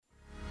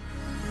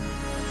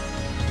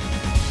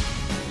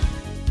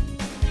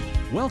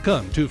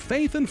Welcome to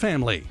Faith and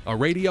Family, a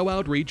radio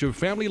outreach of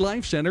Family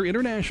Life Center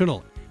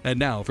International. And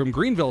now from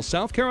Greenville,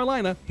 South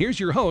Carolina, here's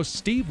your host,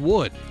 Steve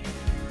Wood.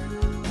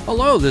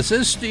 Hello, this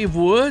is Steve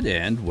Wood,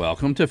 and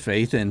welcome to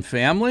Faith and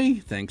Family.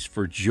 Thanks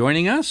for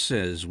joining us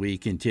as we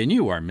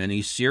continue our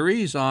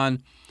mini-series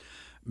on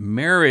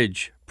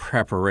marriage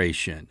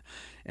preparation.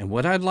 And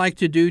what I'd like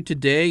to do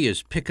today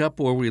is pick up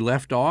where we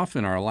left off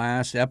in our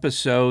last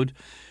episode,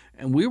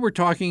 and we were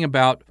talking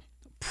about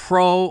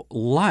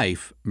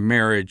pro-life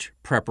marriage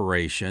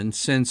preparation,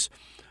 since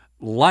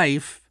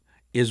life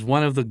is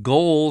one of the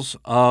goals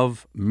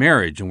of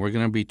marriage, and we're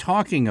going to be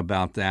talking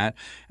about that,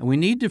 and we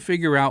need to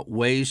figure out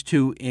ways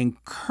to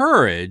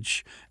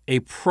encourage a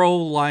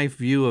pro-life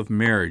view of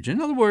marriage. In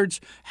other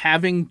words,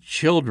 having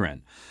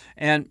children.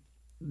 And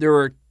there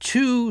are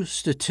two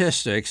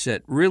statistics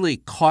that really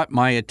caught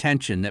my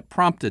attention that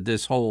prompted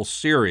this whole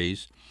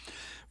series.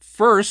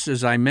 First,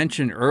 as I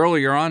mentioned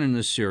earlier on in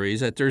the series,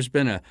 that there's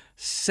been a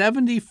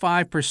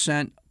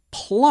 75%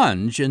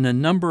 plunge in the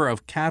number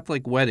of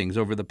Catholic weddings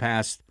over the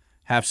past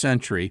half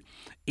century,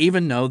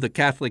 even though the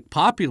Catholic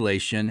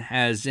population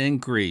has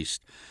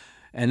increased.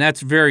 And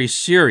that's very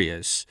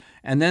serious.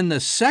 And then the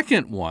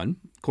second one,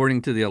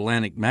 according to the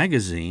Atlantic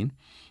magazine,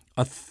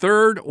 a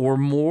third or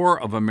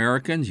more of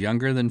Americans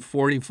younger than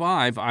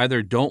 45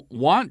 either don't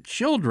want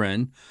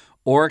children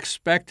or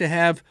expect to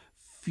have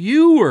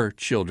fewer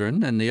children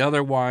than they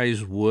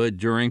otherwise would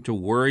due to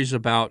worries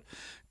about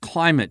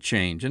climate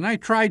change. And I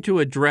tried to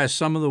address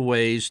some of the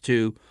ways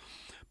to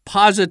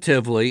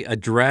positively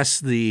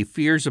address the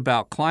fears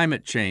about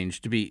climate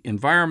change, to be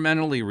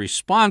environmentally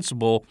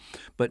responsible,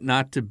 but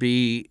not to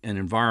be an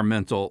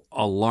environmental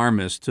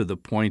alarmist to the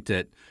point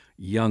that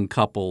young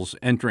couples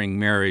entering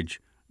marriage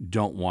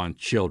don't want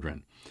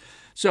children.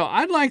 So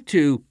I'd like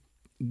to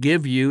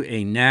give you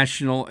a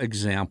national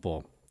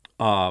example.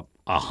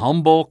 A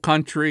humble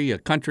country, a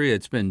country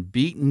that's been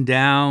beaten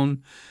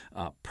down,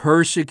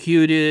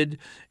 persecuted,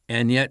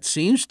 and yet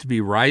seems to be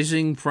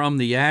rising from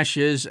the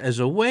ashes as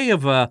a way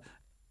of an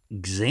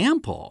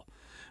example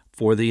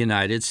for the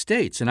United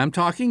States. And I'm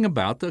talking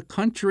about the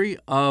country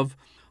of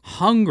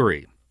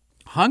Hungary.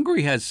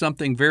 Hungary has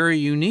something very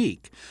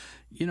unique.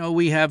 You know,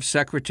 we have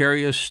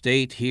Secretary of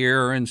State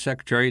here and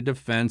Secretary of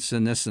Defense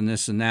and this and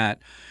this and that.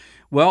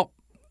 Well,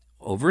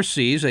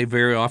 overseas, they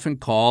very often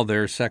call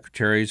their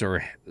secretaries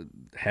or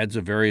heads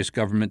of various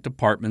government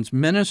departments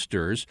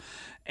ministers.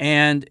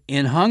 And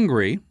in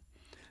Hungary,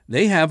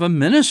 they have a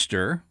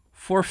minister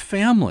for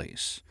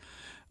families.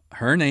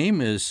 Her name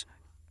is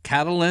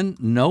Katalin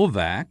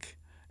Novak,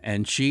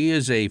 and she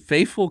is a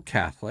faithful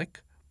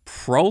Catholic,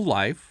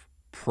 pro-life,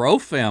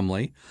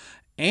 pro-family,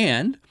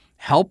 and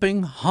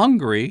helping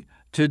Hungary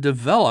to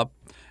develop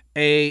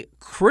a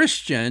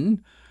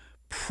Christian,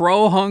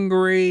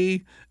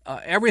 pro-Hungary,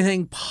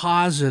 everything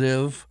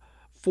positive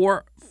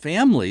for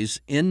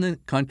families in the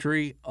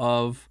country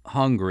of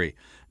Hungary.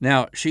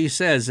 Now, she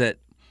says that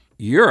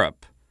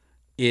Europe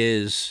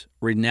is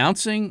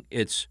renouncing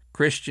its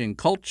Christian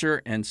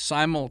culture and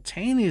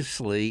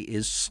simultaneously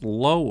is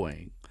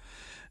slowing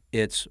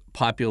its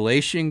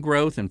population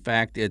growth. In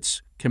fact,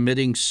 it's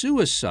committing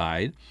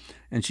suicide.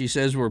 And she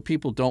says where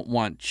people don't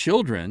want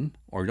children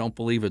or don't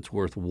believe it's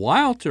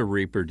worthwhile to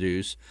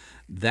reproduce,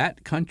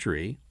 that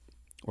country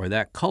or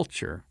that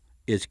culture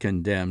is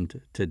condemned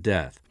to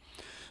death.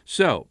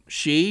 So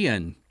she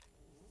and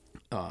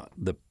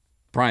the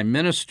Prime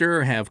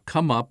Minister have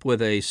come up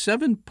with a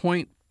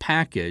 7-point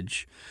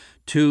package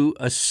to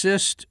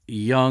assist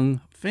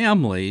young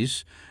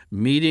families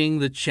meeting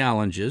the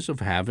challenges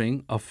of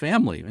having a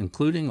family,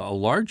 including a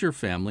larger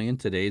family in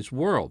today's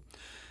world.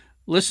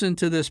 Listen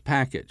to this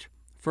package.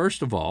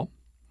 First of all,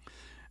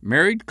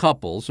 married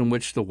couples in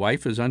which the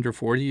wife is under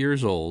 40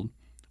 years old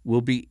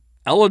will be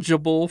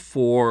eligible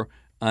for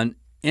an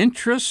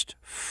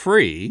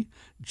interest-free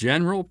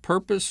general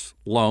purpose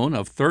loan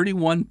of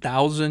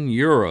 31,000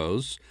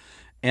 euros,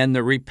 and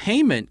the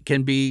repayment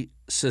can be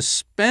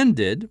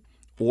suspended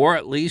or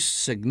at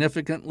least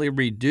significantly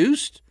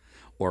reduced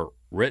or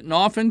written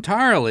off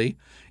entirely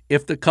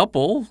if the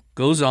couple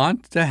goes on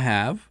to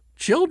have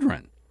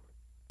children.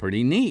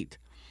 Pretty neat.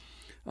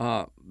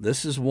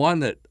 This is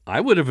one that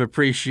I would have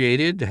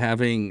appreciated,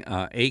 having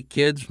 8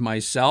 kids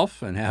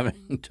myself and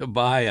having to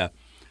buy a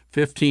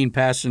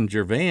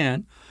 15-passenger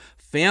van.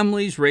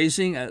 Families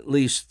raising at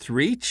least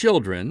 3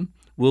 children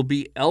will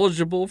be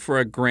eligible for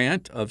a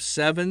grant of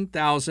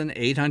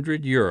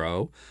 7,800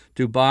 euro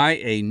to buy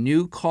a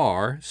new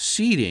car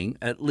seating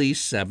at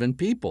least 7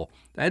 people.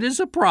 That is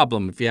a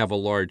problem if you have a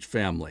large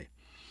family.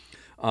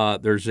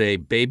 There's a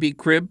baby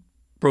crib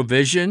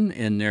provision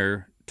in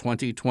their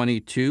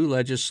 2022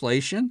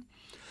 legislation,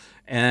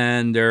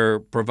 and they're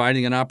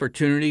providing an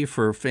opportunity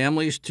for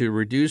families to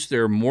reduce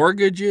their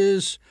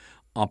mortgages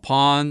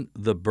upon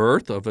the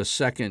birth of a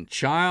second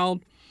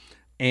child.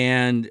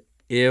 And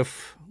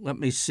if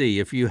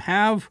you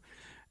have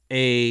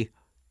a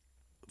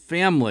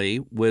family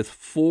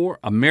with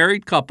a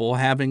married couple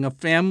having a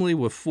family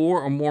with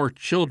 4 or more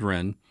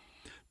children,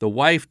 the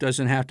wife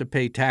doesn't have to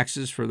pay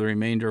taxes for the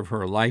remainder of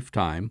her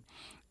lifetime,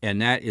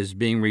 and that is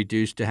being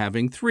reduced to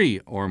having 3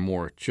 or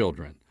more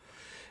children.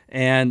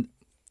 And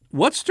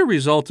what's the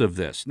result of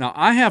this? Now,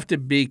 I have to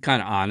be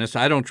kind of honest.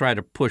 I don't try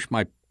to push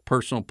my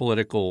personal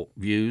political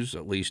views,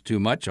 at least too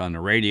much, on the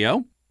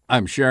radio.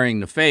 I'm sharing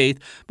the faith.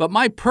 But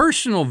my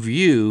personal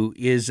view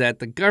is that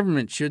the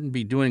government shouldn't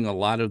be doing a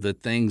lot of the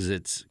things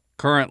it's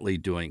currently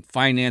doing,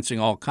 financing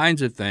all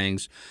kinds of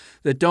things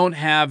that don't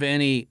have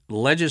any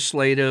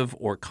legislative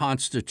or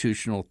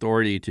constitutional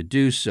authority to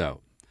do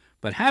so.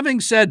 But having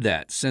said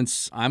that,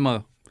 since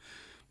I'm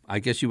I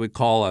guess you would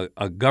call a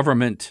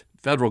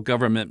federal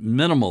government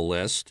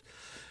minimalist,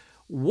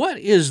 what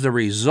is the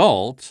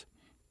result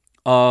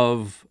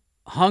of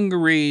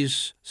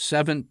Hungary's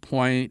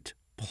 7-point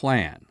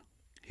plan?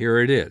 Here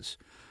it is.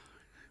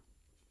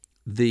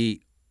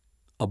 The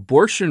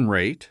abortion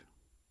rate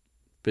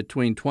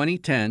between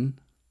 2010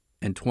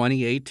 and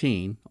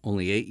 2018,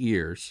 only 8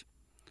 years,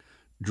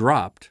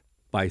 dropped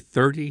by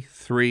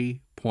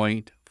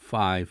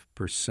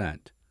 33.5%.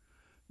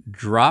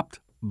 Dropped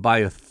by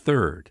a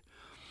third.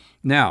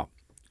 Now,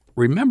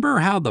 remember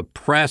how the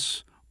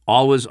press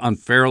always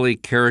unfairly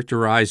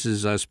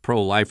characterizes us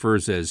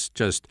pro-lifers as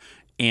just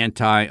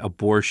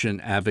anti-abortion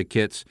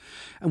advocates?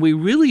 And we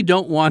really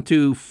don't want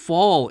to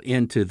fall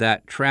into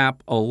that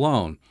trap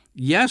alone.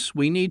 Yes,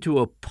 we need to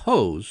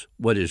oppose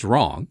what is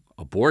wrong,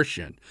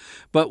 abortion,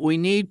 but we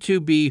need to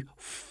be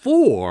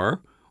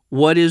for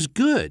what is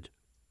good,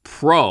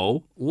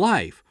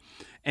 pro-life.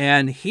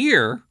 And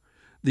here,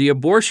 the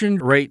abortion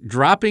rate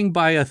dropping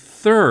by a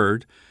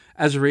third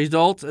as a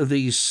result of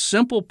these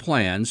simple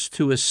plans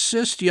to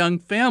assist young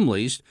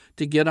families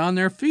to get on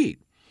their feet.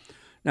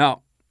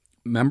 Now,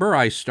 remember,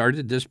 I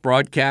started this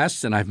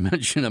broadcast, and I've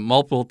mentioned it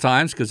multiple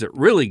times because it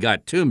really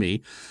got to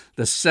me,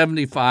 the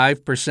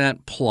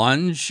 75%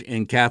 plunge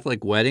in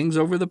Catholic weddings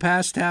over the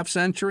past half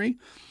century.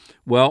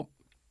 Well,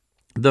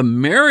 the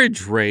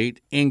marriage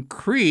rate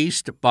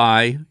increased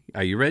by,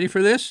 are you ready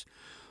for this?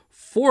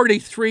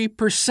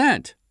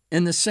 43%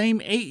 in the same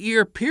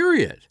 8-year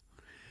period.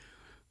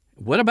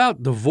 What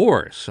about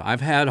divorce?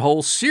 I've had a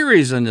whole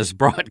series in this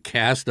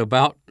broadcast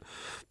about,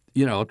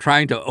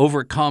 trying to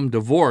overcome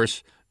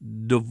divorce.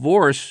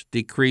 Divorce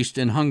decreased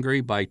in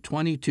Hungary by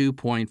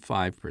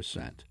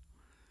 22.5%.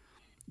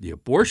 The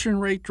abortion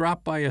rate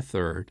dropped by a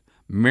third.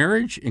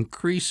 Marriage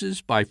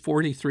increases by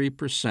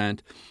 43%,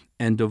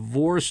 and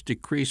divorce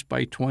decreased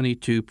by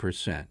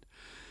 22%.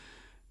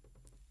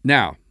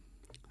 Now,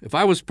 if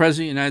I was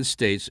president of the United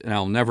States, and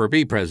I'll never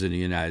be president of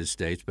the United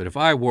States, but if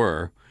I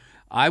were,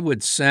 I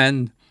would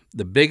send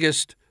the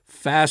biggest,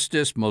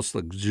 fastest, most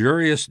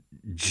luxurious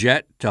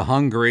jet to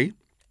Hungary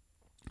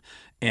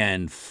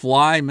and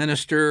fly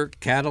Minister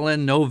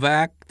Katalin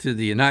Novak to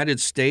the United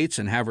States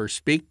and have her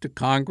speak to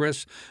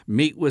Congress,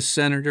 meet with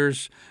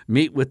senators,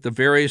 meet with the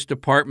various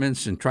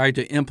departments, and try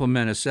to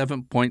implement a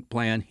 7-point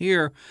plan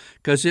here,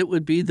 because it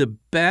would be the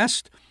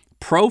best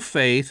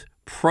pro-faith,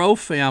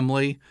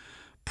 pro-family,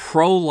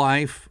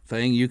 pro-life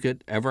thing you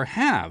could ever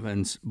have.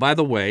 And by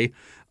the way,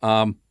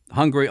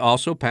 Hungary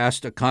also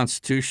passed a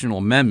constitutional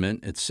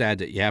amendment. It's sad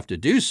that you have to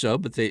do so,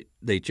 but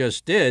they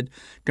just did,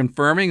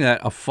 confirming that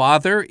a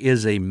father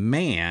is a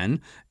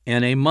man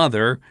and a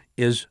mother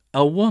is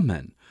a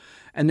woman.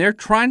 And they're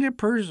trying to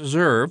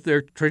preserve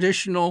their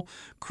traditional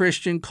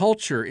Christian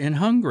culture in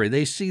Hungary.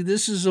 They see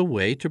this as a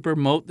way to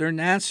promote their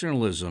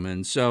nationalism.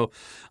 And so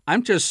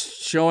I'm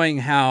just showing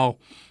how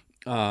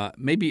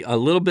maybe a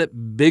little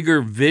bit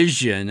bigger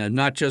vision, and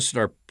not just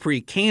our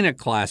pre-Cana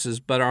classes,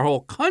 but our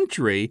whole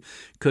country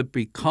could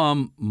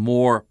become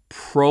more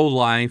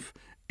pro-life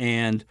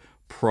and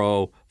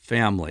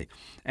pro-family.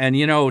 And,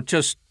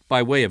 just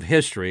by way of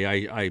history,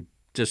 I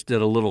just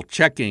did a little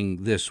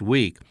checking this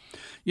week.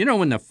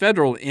 When the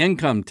federal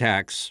income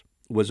tax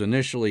was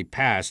initially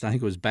passed, I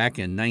think it was back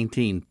in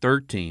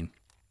 1913,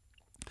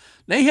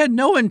 they had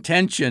no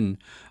intention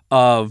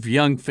of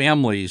young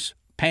families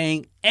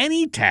paying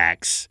any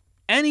tax,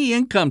 any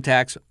income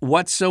tax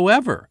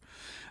whatsoever.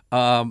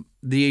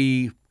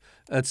 The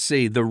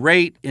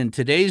rate in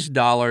today's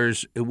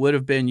dollars, it would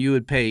have been you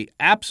would pay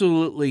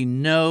absolutely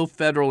no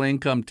federal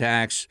income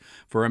tax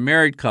for a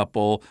married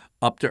couple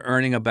up to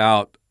earning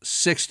about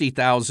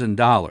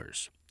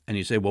 $60,000. And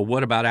you say, well,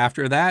 what about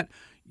after that?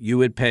 You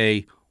would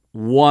pay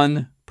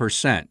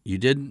 1%. You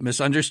didn't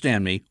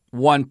misunderstand me,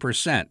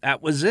 1%.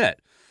 That was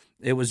it.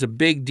 It was a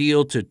big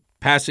deal to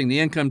passing the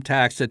income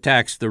tax to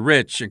tax the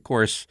rich. Of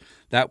course,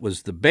 that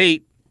was the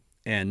bait.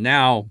 And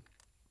now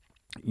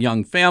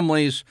young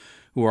families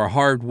who are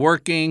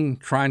hardworking,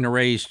 trying to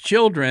raise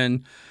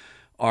children,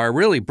 are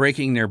really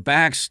breaking their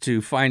backs to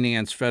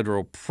finance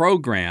federal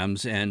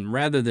programs. And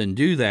rather than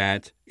do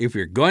that, if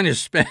you're going to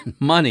spend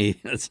money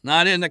that's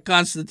not in the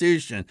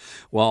Constitution,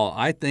 well,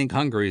 I think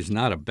Hungary is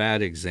not a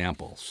bad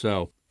example.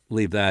 So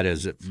leave that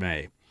as it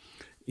may.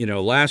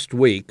 Last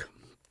week,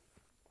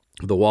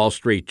 the Wall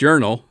Street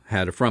Journal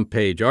had a front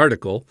page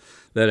article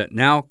that it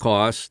now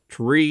costs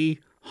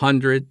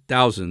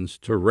 $300,000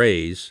 to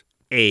raise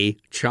a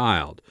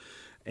child.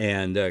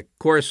 And, of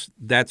course,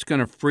 that's going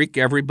to freak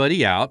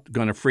everybody out,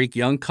 going to freak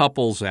young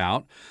couples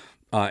out.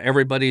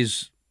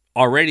 Everybody's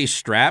already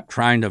strapped,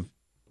 trying to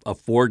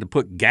afford to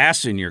put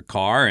gas in your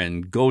car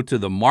and go to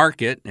the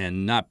market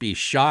and not be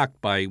shocked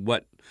by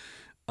what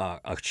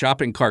a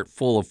shopping cart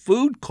full of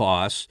food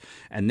costs,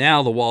 and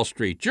now the Wall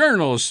Street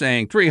Journal is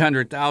saying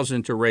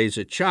 $300,000 to raise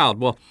a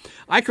child. Well,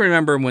 I can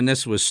remember when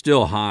this was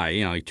still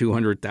high, like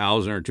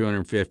 $200,000 or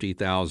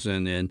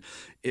 $250,000, and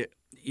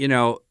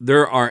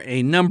there are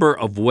a number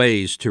of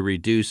ways to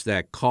reduce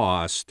that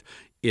cost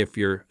if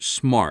you're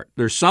smart.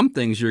 There's some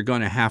things you're going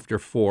to have to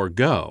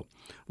forego.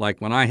 Like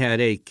when I had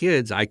 8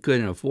 kids, I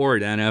couldn't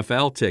afford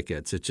NFL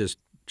tickets. It's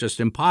just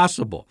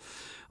impossible.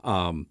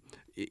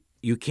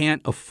 You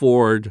can't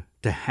afford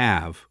to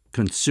have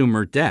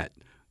consumer debt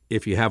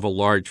if you have a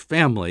large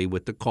family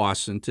with the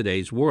costs in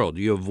today's world.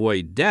 You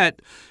avoid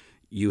debt,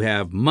 you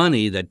have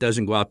money that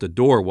doesn't go out the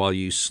door while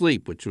you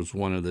sleep, which was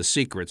one of the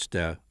secrets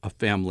to a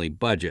family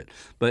budget.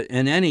 But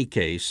in any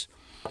case,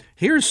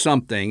 here's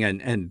something,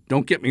 and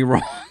don't get me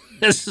wrong,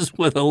 this is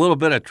with a little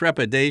bit of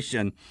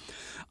trepidation.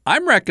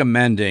 I'm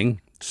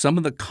recommending some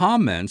of the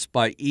comments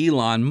by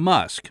Elon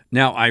Musk.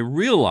 Now, I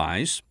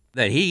realize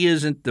that he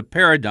isn't the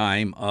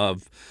paradigm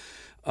of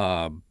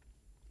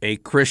a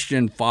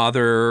Christian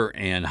father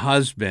and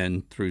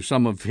husband through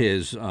some of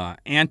his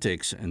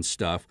antics and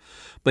stuff,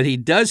 but he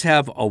does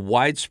have a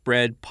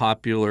widespread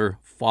popular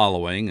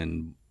following,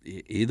 and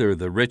either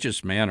the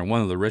richest man or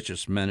one of the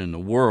richest men in the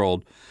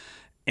world.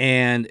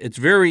 And it's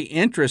very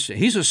interesting.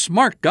 He's a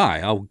smart guy.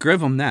 I'll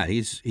give him that.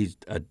 He's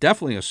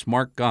definitely a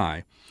smart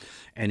guy.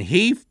 And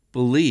he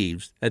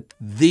believes that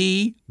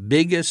the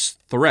biggest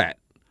threat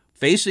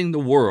facing the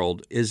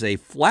world is a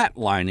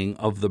flatlining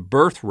of the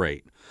birth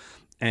rate.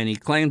 And he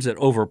claims that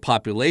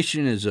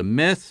overpopulation is a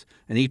myth.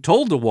 And he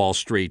told the Wall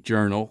Street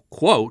Journal,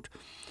 quote,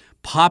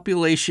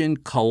 "Population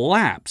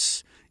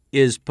collapse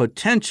is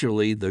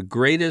potentially the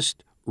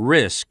greatest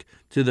risk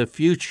to the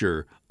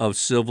future of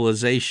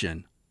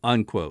civilization,"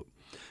 unquote.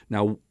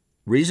 Now,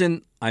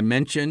 reason I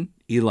mention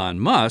Elon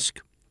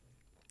Musk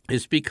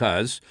is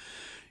because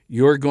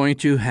you're going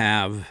to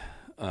have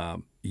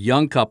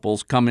young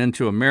couples come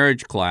into a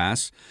marriage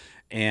class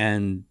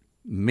and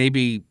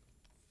maybe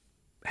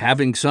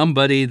having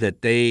somebody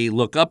that they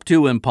look up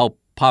to in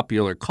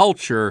popular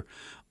culture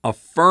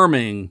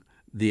affirming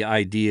the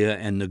idea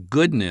and the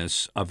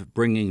goodness of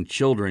bringing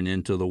children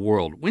into the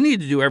world. We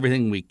need to do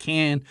everything we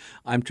can.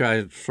 I'm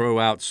trying to throw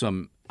out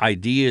some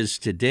ideas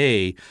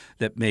today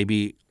that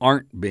maybe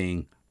aren't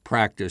being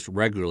practiced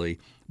regularly,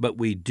 but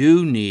we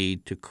do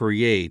need to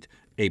create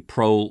a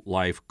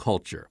pro-life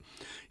culture.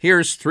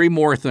 Here's 3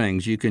 more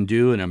things you can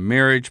do in a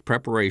marriage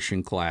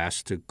preparation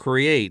class to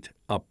create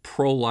a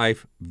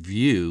pro-life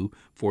view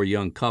for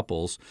young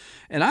couples.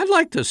 And I'd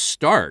like to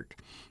start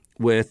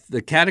with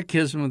the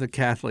Catechism of the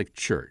Catholic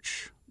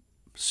Church,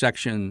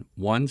 section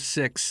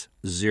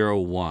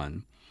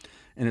 1601.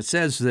 And it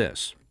says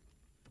this: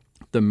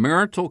 "The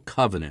marital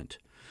covenant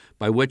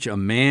by which a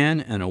man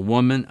and a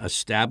woman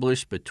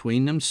establish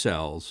between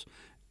themselves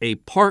a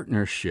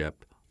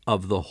partnership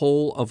of the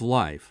whole of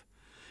life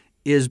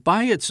is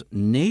by its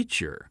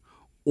nature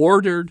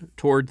ordered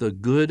toward the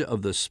good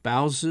of the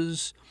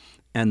spouses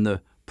and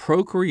the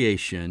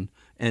procreation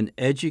and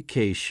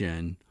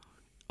education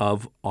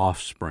of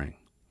offspring."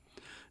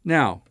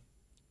 Now,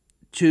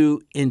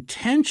 to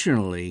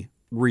intentionally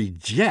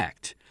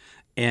reject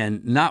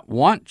and not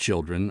want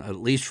children, at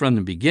least from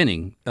the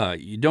beginning,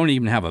 you don't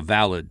even have a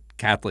valid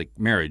Catholic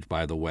marriage,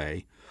 by the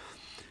way,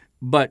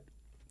 but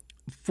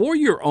for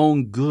your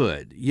own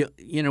good,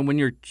 you know, when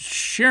you're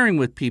sharing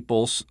with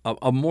people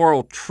a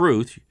moral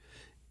truth,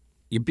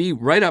 you be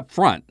right up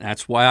front.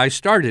 That's why I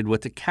started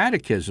with the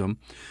catechism.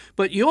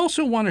 But you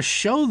also want to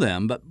show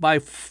them that by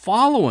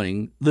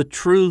following the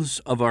truths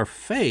of our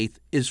faith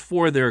is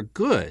for their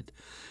good,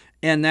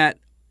 and that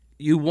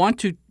you want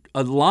to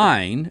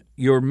align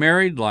your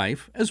married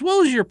life as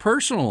well as your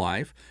personal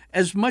life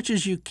as much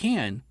as you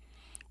can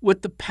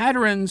with the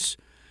patterns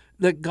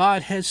that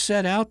God has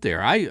set out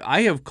there.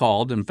 I have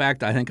called, in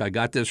fact, I think I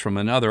got this from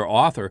another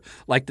author,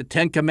 like the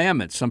 10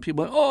 Commandments. Some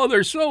people,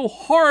 they're so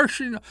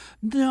harsh.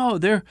 No,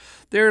 they're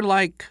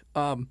like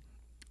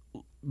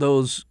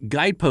those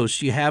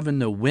guideposts you have in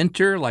the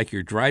winter, like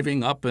you're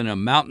driving up in a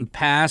mountain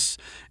pass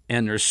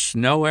and there's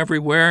snow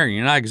everywhere and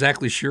you're not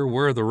exactly sure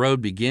where the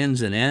road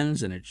begins and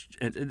ends, and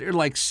they're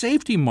like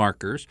safety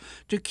markers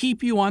to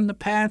keep you on the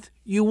path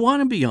you want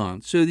to be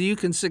on so that you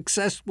can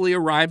successfully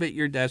arrive at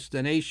your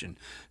destination.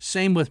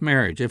 Same with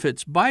marriage. If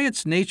it's by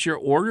its nature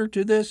ordered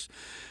to this,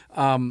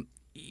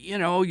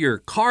 your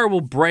car will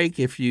break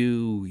if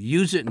you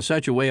use it in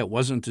such a way it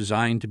wasn't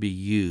designed to be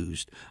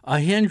used. A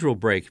hinge will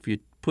break if you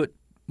put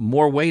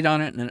more weight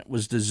on it than it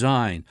was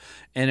designed.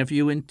 And if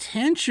you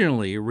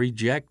intentionally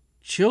reject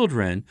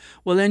children,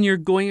 well, then you're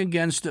going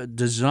against a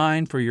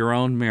design for your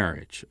own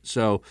marriage.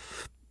 So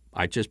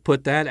I just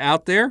put that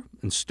out there,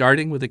 and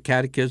starting with the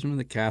Catechism of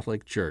the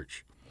Catholic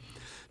Church.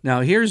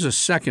 Now, here's a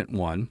second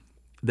one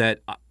that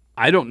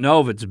I don't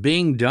know if it's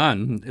being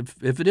done.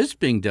 If it is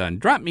being done,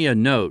 drop me a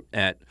note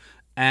at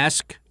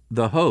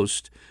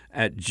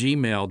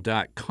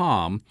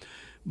askthehost@gmail.com.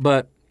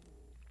 But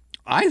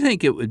I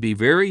think it would be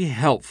very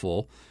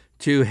helpful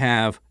to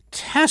have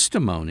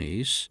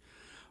testimonies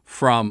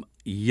from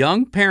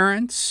young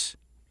parents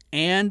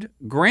and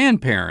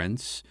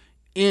grandparents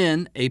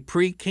in a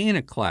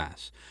pre-Cana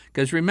class.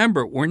 Because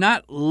remember, we're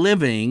not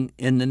living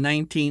in the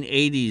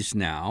 1980s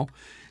now.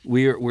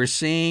 We're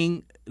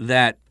seeing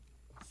that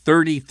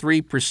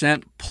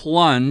 33%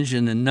 plunge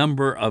in the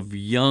number of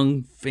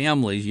young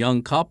families,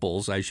 young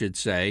couples, I should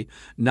say,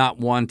 not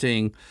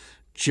wanting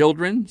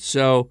children.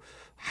 So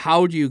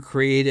how do you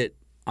create it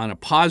on a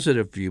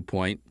positive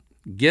viewpoint?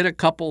 Get a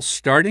couple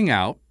starting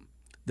out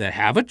that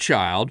have a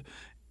child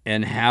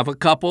and have a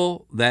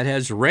couple that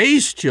has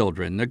raised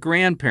children, the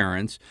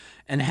grandparents,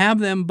 and have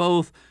them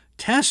both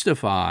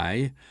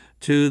testify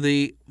to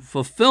the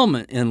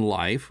fulfillment in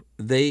life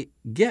they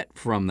get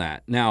from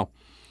that. Now,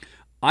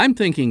 I'm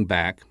thinking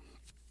back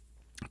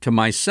to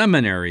my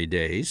seminary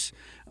days.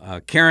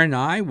 Karen and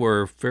I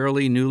were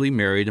fairly newly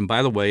married. And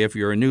by the way, if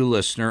you're a new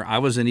listener, I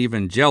was an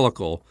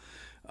evangelical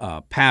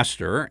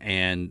pastor,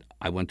 and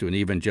I went to an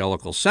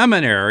evangelical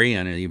seminary,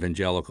 and an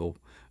evangelical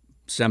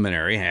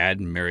seminary had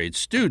married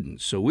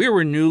students. So we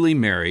were newly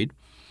married,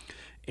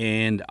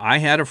 and I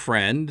had a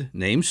friend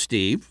named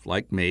Steve,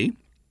 like me,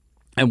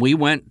 and we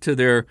went to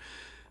their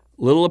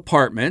little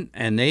apartment,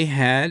 and they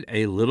had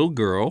a little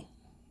girl,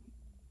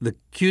 the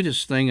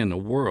cutest thing in the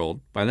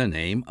world, by the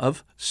name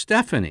of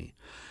Stephanie.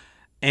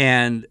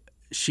 And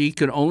she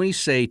could only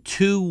say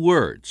 2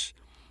 words,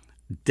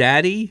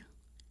 Daddy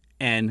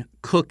and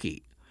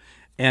Cookie.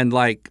 And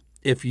like,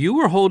 if you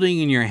were holding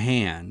in your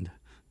hand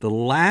the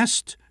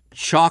last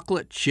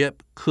chocolate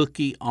chip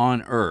cookie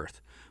on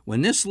earth,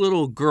 when this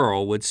little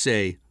girl would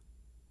say,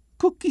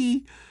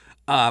 Cookie,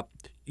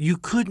 you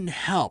couldn't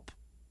help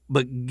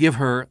but give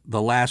her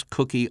the last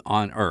cookie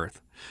on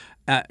earth.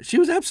 She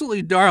was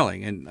absolutely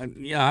darling.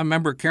 And I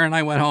remember Karen and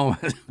I went home,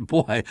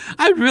 boy,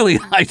 I'd really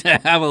like to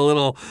have a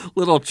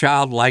little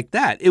child like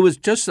that. It was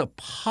just a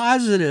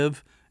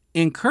positive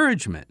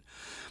encouragement.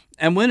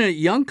 And when a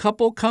young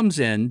couple comes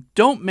in,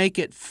 don't make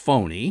it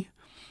phony.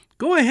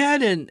 Go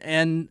ahead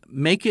and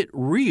make it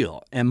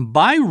real. And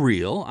by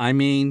real, I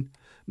mean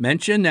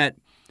mention that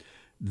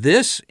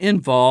this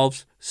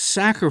involves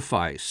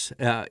sacrifice.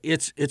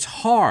 It's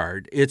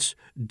hard. It's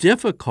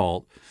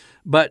difficult.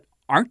 But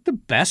aren't the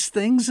best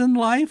things in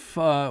life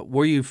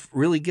where you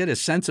really get a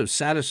sense of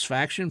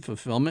satisfaction,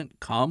 fulfillment,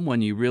 come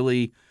when you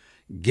really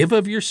give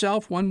of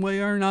yourself one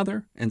way or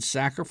another and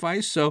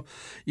sacrifice? So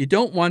you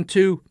don't want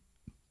to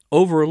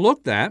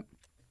overlook that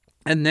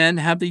and then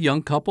have the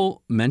young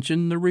couple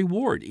mention the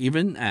reward,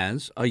 even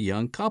as a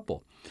young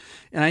couple.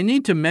 And I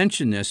need to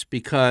mention this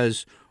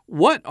because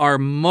what are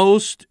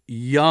most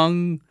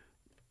young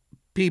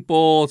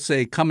people,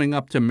 say, coming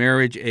up to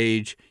marriage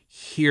age,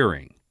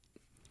 hearing?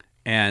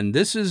 And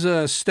this is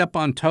a step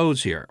on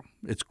toes here.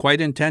 It's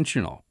quite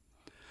intentional.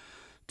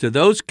 To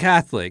those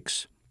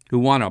Catholics who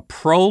want a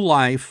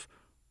pro-life,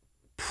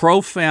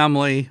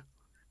 pro-family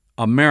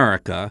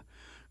America,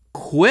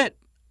 quit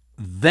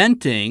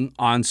venting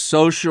on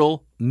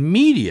social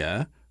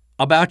media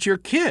about your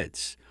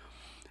kids.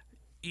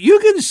 You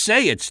can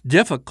say it's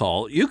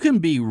difficult. You can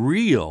be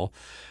real.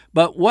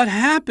 But what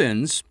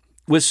happens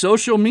with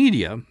social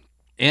media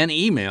and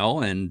email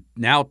and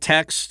now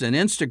text and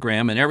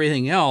Instagram and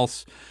everything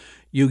else,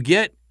 you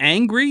get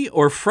angry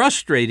or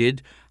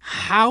frustrated.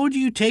 How do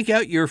you take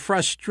out your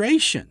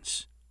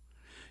frustrations?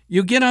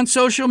 You get on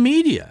social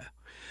media.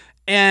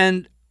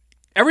 And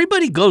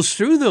everybody goes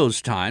through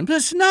those times.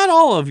 It's not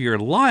all of your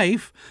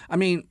life. I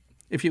mean,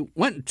 if you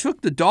went and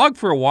took the dog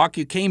for a walk,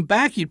 you came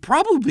back, you'd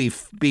probably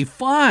be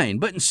fine.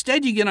 But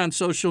instead, you get on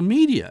social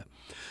media.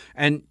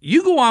 And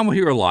you go on with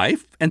your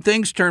life, and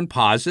things turn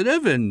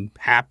positive and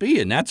happy,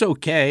 and that's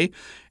okay.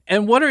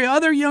 And what are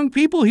other young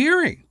people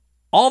hearing?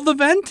 All the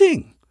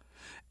venting.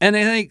 And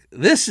they think,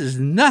 this is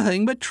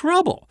nothing but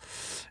trouble.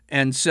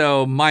 And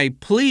so my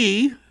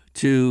plea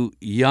to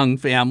young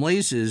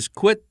families is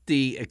quit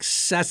the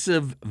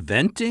excessive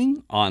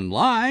venting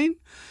online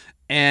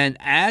and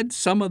add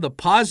some of the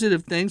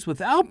positive things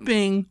without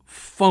being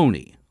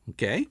phony,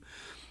 okay?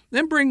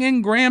 Then bring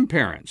in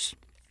grandparents.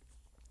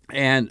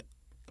 And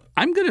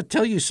I'm going to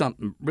tell you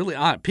something really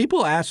odd.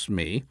 People ask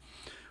me,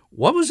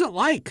 what was it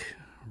like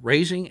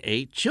raising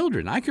 8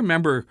 children? I can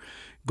remember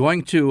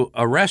going to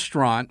a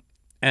restaurant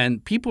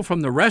and people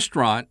from the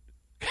restaurant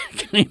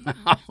came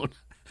out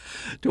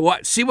to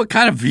see what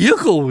kind of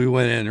vehicle we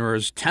went in. There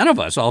was 10 of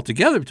us all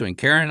together between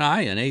Karen and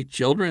I and 8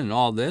 children and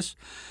all this.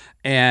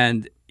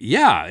 And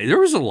yeah, there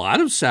was a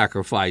lot of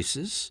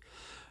sacrifices.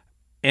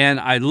 And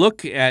I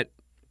look at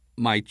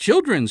my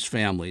children's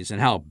families and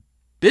how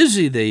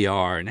busy they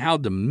are and how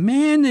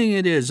demanding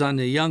it is on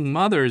the young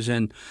mothers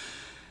and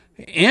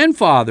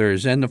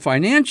fathers and the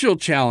financial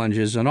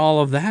challenges and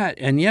all of that.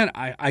 And yet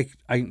I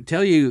can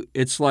tell you,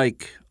 it's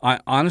like I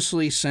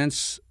honestly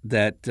sense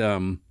that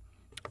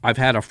I've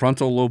had a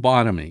frontal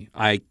lobotomy.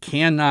 I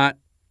cannot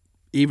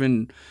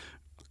even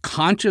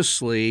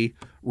consciously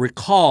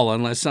recall,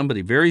 unless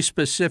somebody very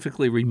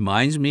specifically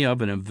reminds me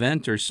of an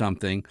event or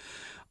something.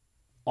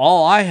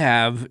 All I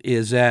have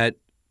is that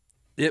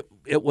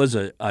it was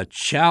a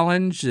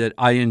challenge that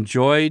I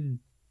enjoyed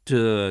to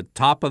the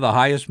top of the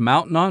highest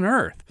mountain on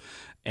earth,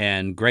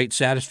 and great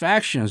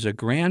satisfaction as a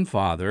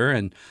grandfather.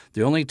 And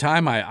the only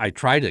time I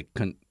try to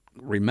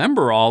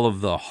remember all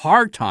of the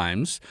hard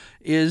times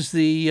is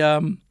the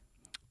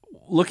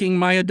looking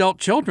my adult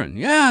children.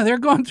 Yeah, they're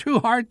going through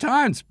hard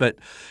times, but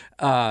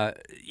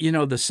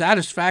the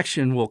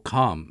satisfaction will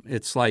come.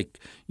 It's like,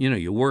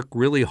 you work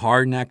really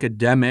hard in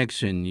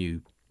academics and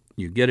you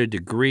get a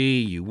degree,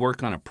 you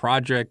work on a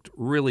project,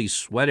 really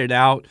sweat it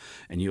out,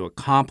 and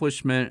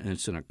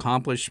it's an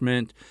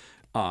accomplishment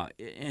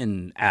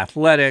in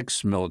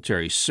athletics,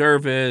 military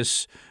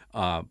service,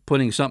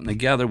 putting something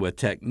together with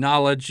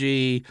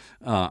technology,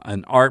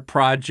 an art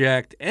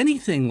project,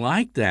 anything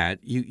like that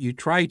you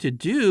try to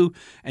do,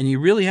 and you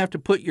really have to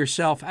put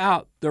yourself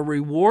out. The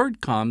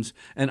reward comes,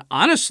 and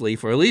honestly,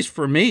 at least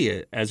for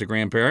me as a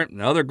grandparent,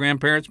 and other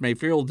grandparents may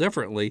feel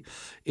differently,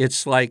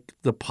 it's like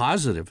the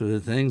positive of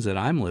the things that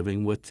I'm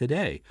living with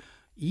today.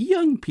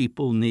 Young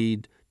people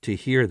need to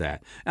hear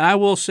that. And I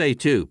will say,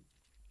 too,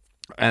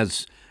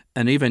 as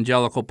an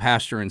evangelical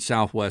pastor in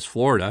Southwest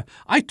Florida,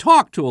 I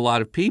talk to a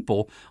lot of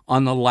people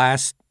on the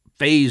last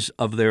phase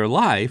of their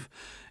life.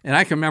 And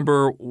I can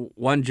remember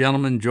one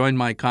gentleman joined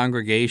my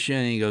congregation,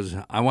 and he goes,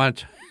 I want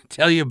to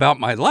tell you about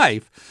my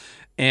life.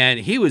 And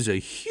he was a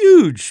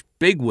huge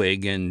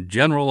bigwig in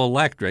General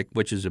Electric,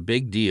 which is a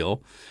big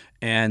deal.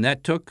 And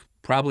that took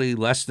probably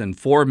less than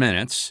 4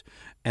 minutes.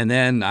 And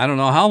then I don't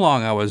know how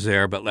long I was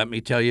there, but let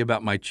me tell you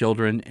about my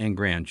children and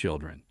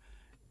grandchildren.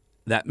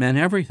 That meant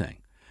everything.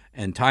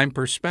 And time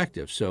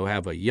perspective. So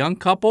have a young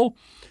couple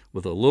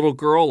with a little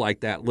girl like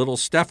that little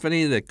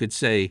Stephanie that could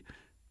say,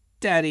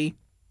 Daddy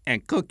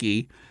and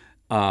Cookie,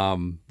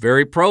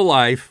 very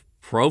pro-life,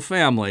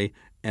 pro-family,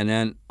 and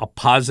then a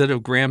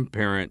positive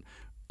grandparent,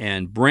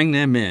 and bring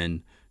them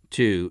in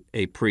to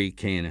a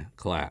pre-Cana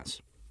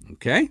class.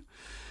 Okay?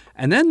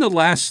 And then the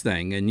last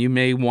thing, and you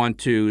may want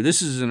to,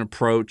 this is an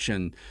approach,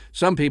 and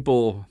some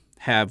people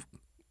have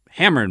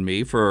hammered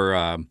me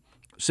for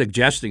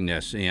suggesting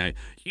this.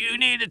 You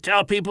need to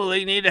tell people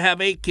they need to have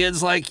 8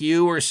 kids like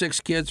you, or 6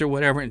 kids, or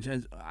whatever.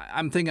 And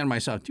I'm thinking to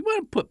myself, do you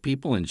want to put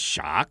people in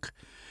shock?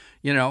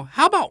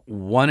 How about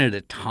one at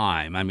a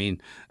time? I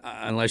mean,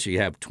 unless you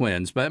have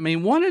twins, but I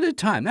mean, one at a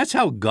time. That's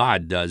how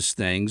God does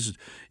things,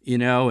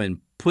 and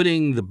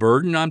putting the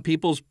burden on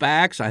people's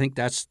backs. I think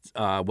that's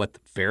what the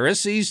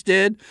Pharisees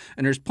did.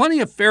 And there's plenty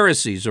of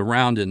Pharisees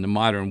around in the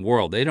modern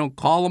world. They don't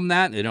call them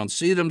that. They don't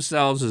see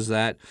themselves as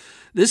that.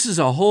 This is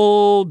a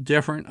whole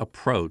different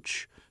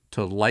approach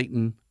to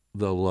lighten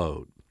the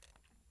load.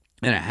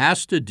 And it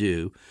has to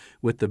do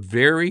with the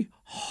very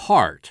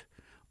heart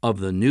of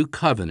the new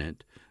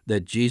covenant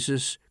that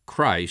Jesus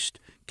Christ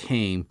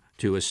came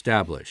to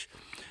establish.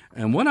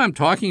 And what I'm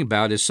talking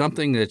about is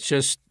something that's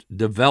just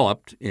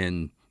developed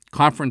in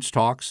conference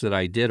talks that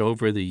I did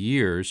over the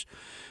years,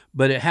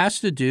 but it has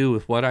to do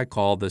with what I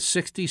call the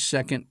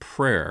 60-second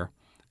prayer,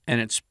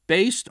 and it's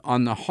based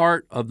on the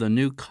heart of the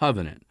new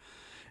covenant.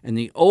 In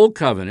the Old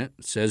Covenant,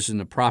 it says in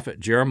the prophet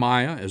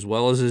Jeremiah as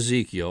well as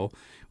Ezekiel,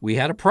 we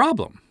had a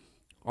problem.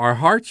 Our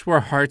hearts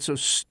were hearts of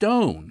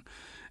stone,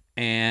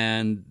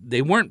 and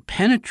they weren't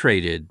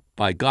penetrated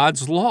by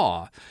God's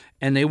law,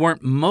 and they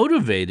weren't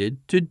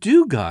motivated to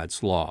do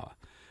God's law.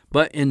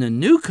 But in the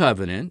New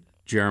Covenant,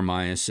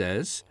 Jeremiah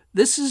says,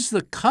 this is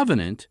the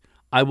covenant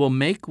I will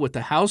make with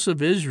the house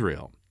of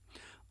Israel.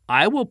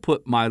 I will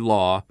put my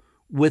law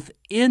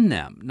within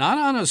them, not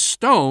on a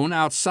stone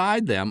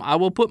outside them. I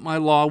will put my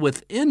law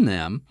within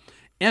them,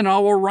 and I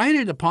will write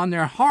it upon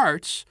their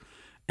hearts,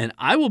 and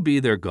I will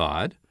be their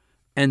God,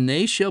 and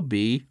they shall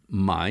be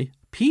my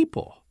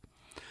people.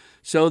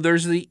 So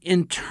there's the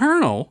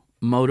internal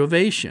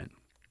motivation.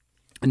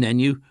 And then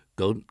you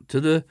go to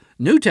the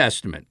New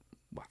Testament.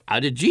 How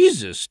did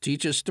Jesus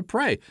teach us to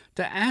pray?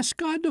 To ask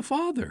God the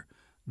Father,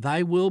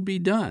 thy will be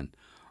done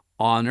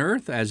on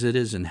earth as it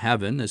is in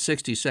heaven. The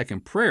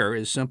 60-second prayer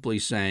is simply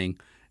saying,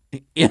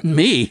 in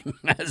me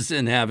as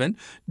in heaven,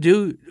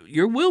 do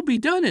your will be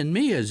done in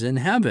me as in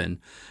heaven.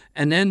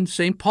 And then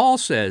St. Paul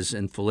says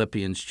in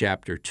Philippians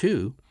chapter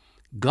 2,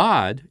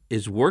 God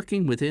is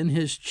working within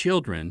his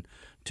children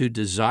to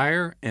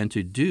desire and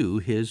to do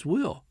his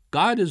will.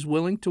 God is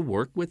willing to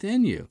work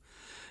within you.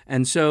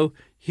 And so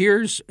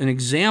here's an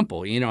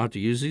example. You don't have to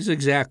use these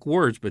exact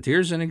words, but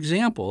here's an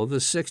example of the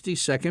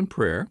 60-second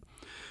prayer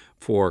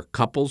for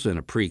couples in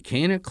a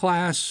pre-Cana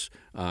class,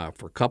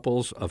 for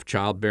couples of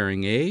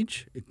childbearing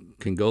age. It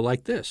can go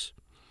like this.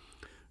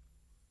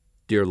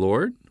 Dear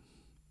Lord,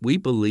 we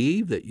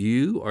believe that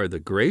you are the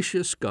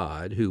gracious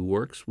God who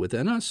works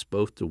within us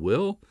both to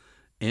will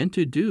and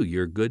to do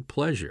your good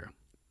pleasure.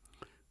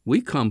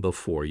 We come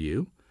before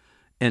you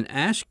and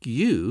ask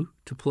you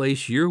to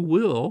place your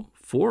will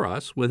for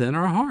us within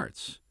our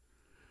hearts.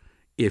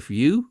 If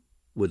you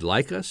would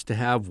like us to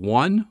have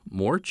one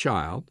more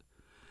child,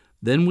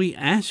 then we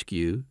ask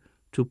you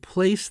to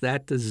place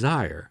that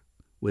desire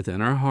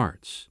within our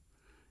hearts.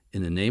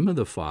 In the name of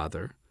the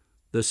Father,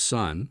 the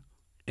Son,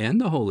 and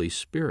the Holy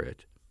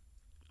Spirit.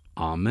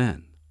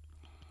 Amen.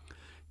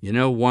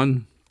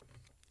 One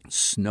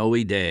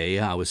snowy day,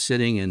 I was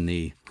sitting in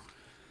the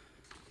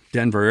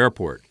Denver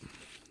Airport,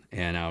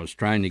 and I was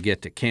trying to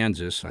get to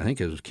Kansas. I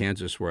think it was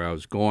Kansas where I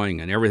was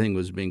going, and everything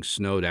was being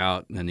snowed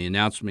out, and the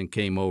announcement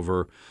came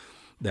over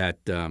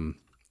that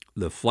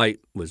the flight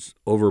was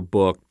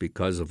overbooked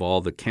because of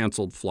all the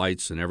canceled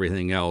flights and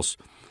everything else,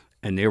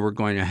 and they were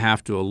going to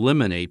have to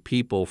eliminate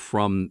people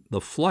from the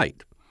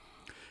flight.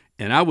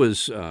 And I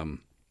was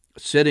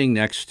sitting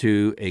next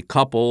to a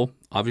couple,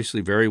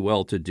 obviously very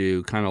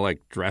well-to-do, kind of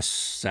like dress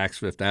Saks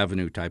Fifth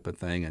Avenue type of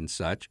thing and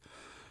such.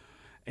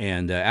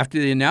 And after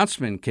the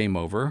announcement came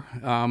over,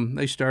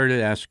 they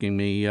started asking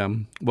me,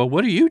 well,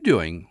 what are you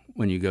doing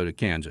when you go to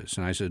Kansas?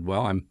 And I said,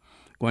 well, I'm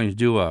going to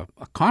do a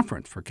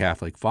conference for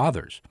Catholic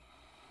fathers.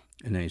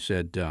 And they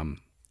said,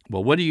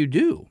 well, what do you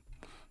do?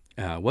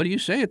 What do you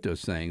say at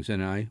those things?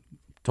 And I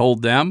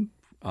told them,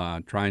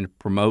 trying to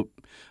promote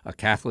a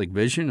Catholic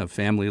vision of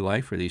family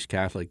life for these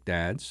Catholic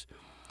dads.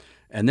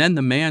 And then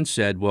the man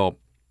said, well,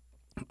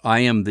 I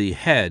am the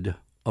head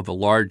of a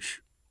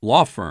large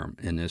law firm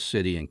in this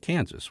city in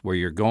Kansas where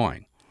you're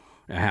going.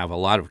 I have a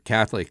lot of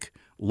Catholic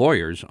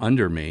lawyers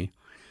under me,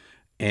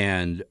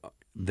 and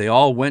they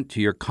all went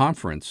to your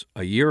conference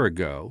a year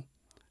ago.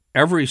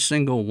 Every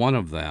single one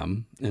of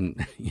them,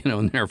 and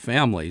and their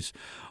families,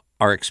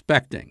 are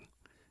expecting.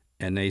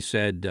 And they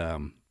said,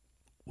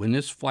 when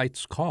this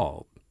flight's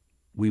called,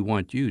 we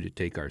want you to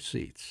take our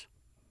seats.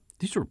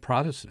 These were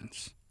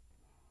Protestants,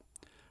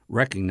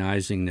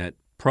 recognizing that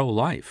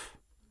pro-life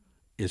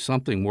is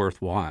something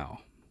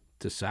worthwhile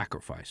to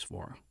sacrifice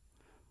for.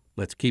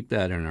 Let's keep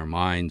that in our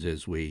minds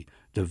as we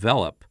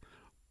develop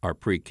our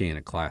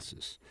pre-Cana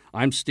classes.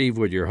 I'm Steve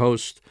Wood, your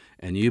host,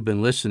 and you've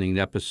been listening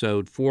to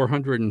episode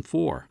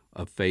 404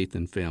 of Faith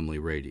and Family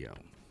Radio.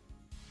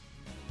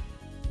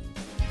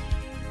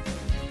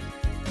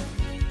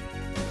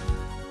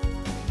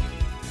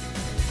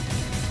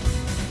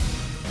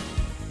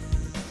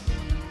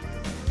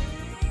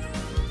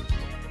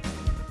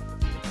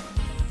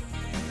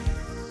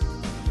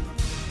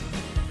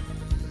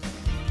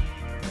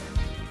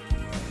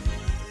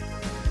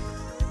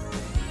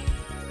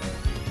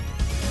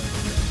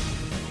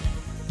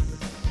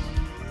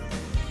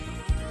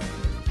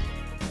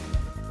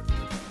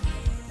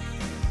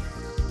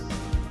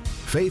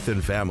 Faith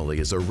and Family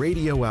is a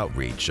radio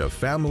outreach of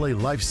Family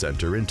Life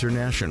Center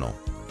International.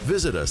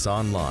 Visit us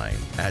online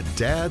at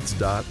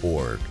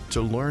dads.org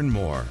to learn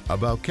more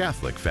about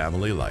Catholic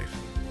family life.